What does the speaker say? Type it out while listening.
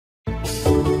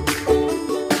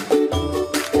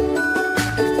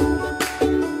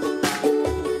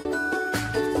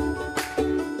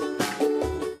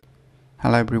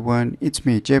Hello everyone, it's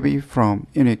me JB from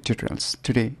UniqueTutorials.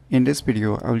 Today in this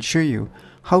video I will show you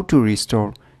how to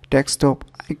restore desktop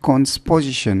icons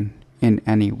position in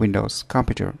any Windows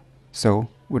computer. So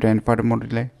without any further more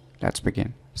delay, let's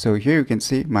begin. So here you can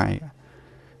see my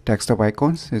desktop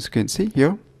icons. As you can see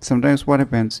here, sometimes what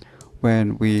happens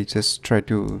when we just try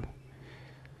to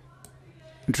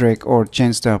drag or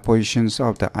change the positions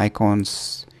of the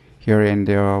icons here and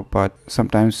there, but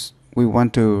sometimes we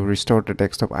want to restore the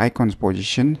desktop icons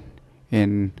position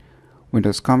in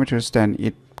Windows computers, then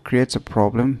it creates a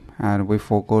problem and we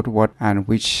forgot what and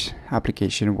which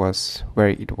application was where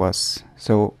it was.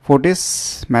 So for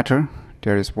this matter,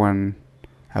 there is one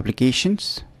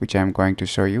applications which I'm going to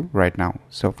show you right now.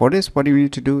 So for this, what you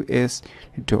need to do is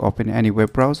to open any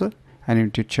web browser and you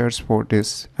need to search for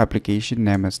this application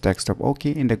name as desktop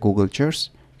OK in the Google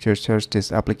search. Just search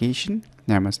this application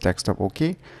name as desktop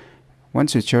OK.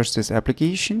 Once you search this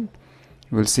application,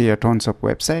 you will see a tons of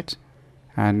websites,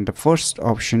 and the first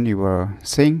option you are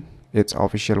seeing, its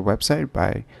official website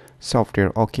by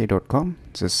softwareok.com.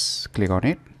 Just click on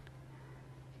it.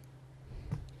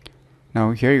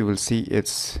 Now here you will see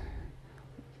its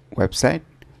website.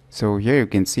 So here you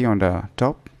can see on the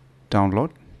top,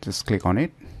 download. Just click on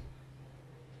it.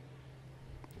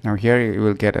 Now here you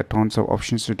will get a tons of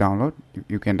options to download.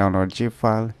 You can download zip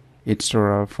file,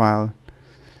 installer file,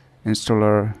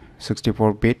 installer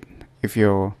 64-bit. If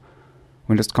your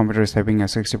Windows computer is having a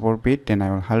 64-bit, then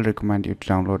I will highly recommend you to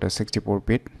download a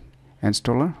 64-bit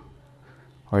installer,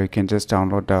 or you can just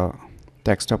download the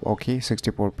desktop OK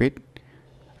 64-bit.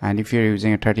 And if you're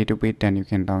using a 32-bit, then you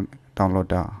can download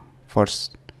the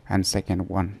first and second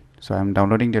one. So I'm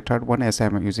downloading the third one as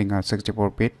I'm using a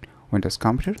 64-bit Windows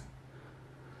computer.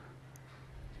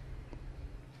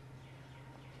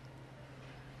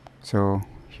 So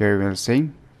here you will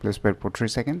see, please wait for 3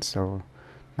 seconds. So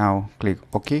now click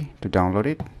OK to download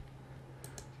it.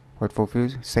 Wait for a few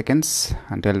seconds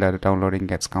until the downloading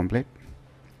gets complete.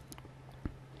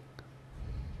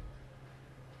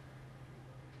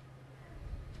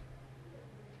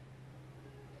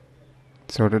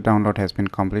 So the download has been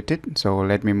completed. So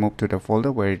let me move to the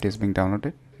folder where it is being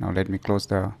downloaded. Now let me close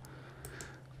the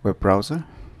web browser.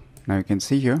 Now you can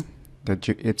see here that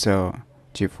it's a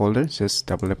zip folder. Just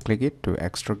double click it to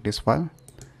extract this file.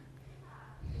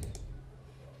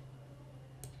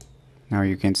 Now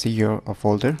you can see here a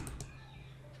folder.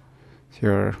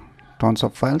 Here are tons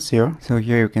of files here. So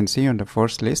here you can see on the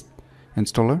first list,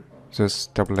 installer.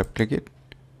 Just double click it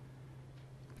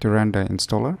to run the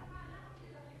installer.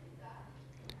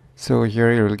 So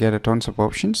here you will get a tons of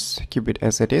options. Keep it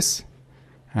as it is.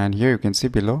 And here you can see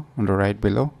below, on the right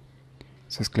below,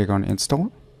 just click on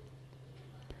install.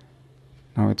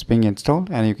 Now it's being installed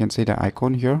and you can see the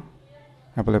icon here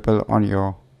available on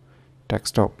your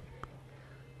desktop.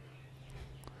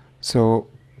 So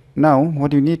now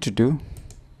what you need to do,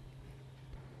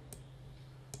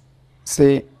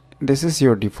 say this is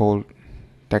your default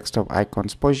desktop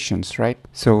icons positions, right?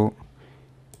 So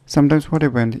sometimes what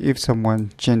happens if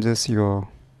someone changes your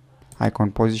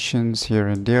icon positions here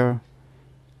and there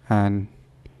and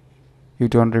you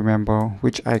don't remember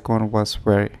which icon was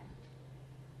where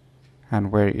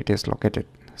and where it is located.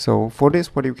 So for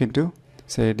this, what you can do,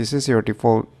 say this is your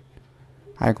default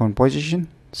icon position.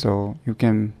 So you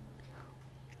can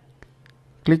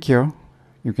click here.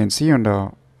 You can see on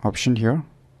the option here,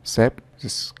 save.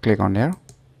 Just click on there.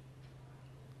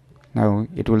 Now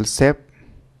it will save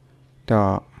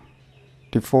the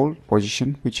default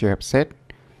position which you have set.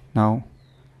 Now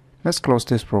let's close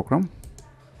this program.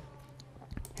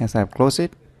 As I've closed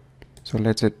it, so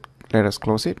let us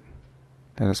close it.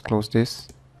 Let us close this.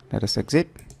 Let us exit.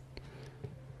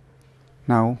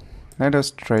 Now let us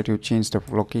try to change the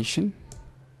location.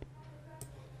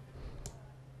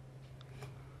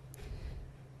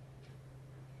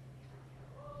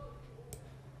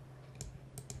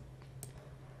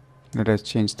 Let us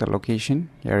change the location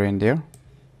here and there.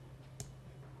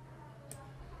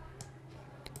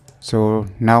 So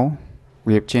now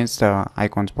we have changed the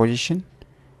icon's position.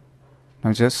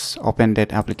 Now just open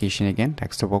that application again,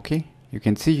 desktop OK. You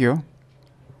can see here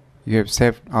you have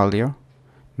saved earlier.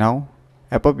 Now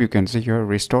above you can see here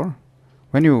restore.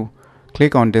 When you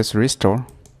click on this restore,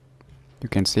 you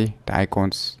can see the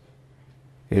icons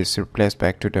is replaced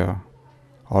back to the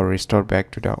or restored back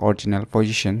to the original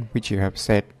position which you have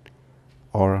set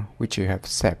or which you have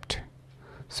saved.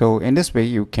 So in this way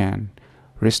you can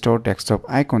restore desktop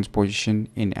icons position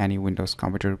in any Windows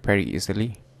computer very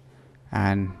easily,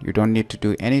 and you don't need to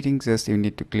do anything. Just you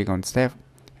need to click on save,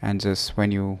 and just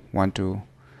when you want to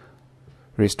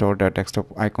restore the desktop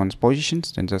icons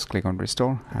positions, then just click on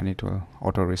restore and it will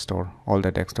auto restore all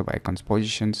the desktop icons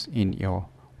positions in your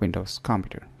Windows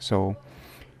computer. So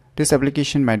this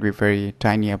application might be very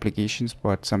tiny applications,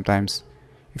 but sometimes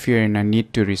if you're in a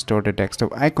need to restore the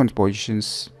desktop icons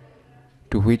positions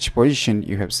to which position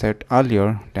you have set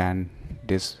earlier, then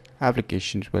these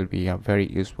applications will be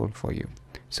very useful for you.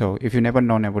 So if you never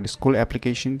known about these cool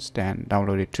applications, then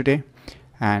download it today.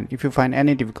 And if you find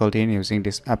any difficulty in using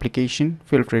this application,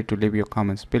 feel free to leave your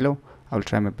comments below. I will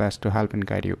try my best to help and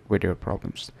guide you with your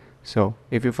problems. So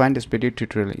if you find this video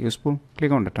tutorial useful,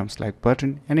 click on the thumbs like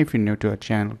button, and if you're new to our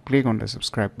channel, click on the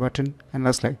subscribe button. And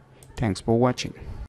lastly, thanks for watching.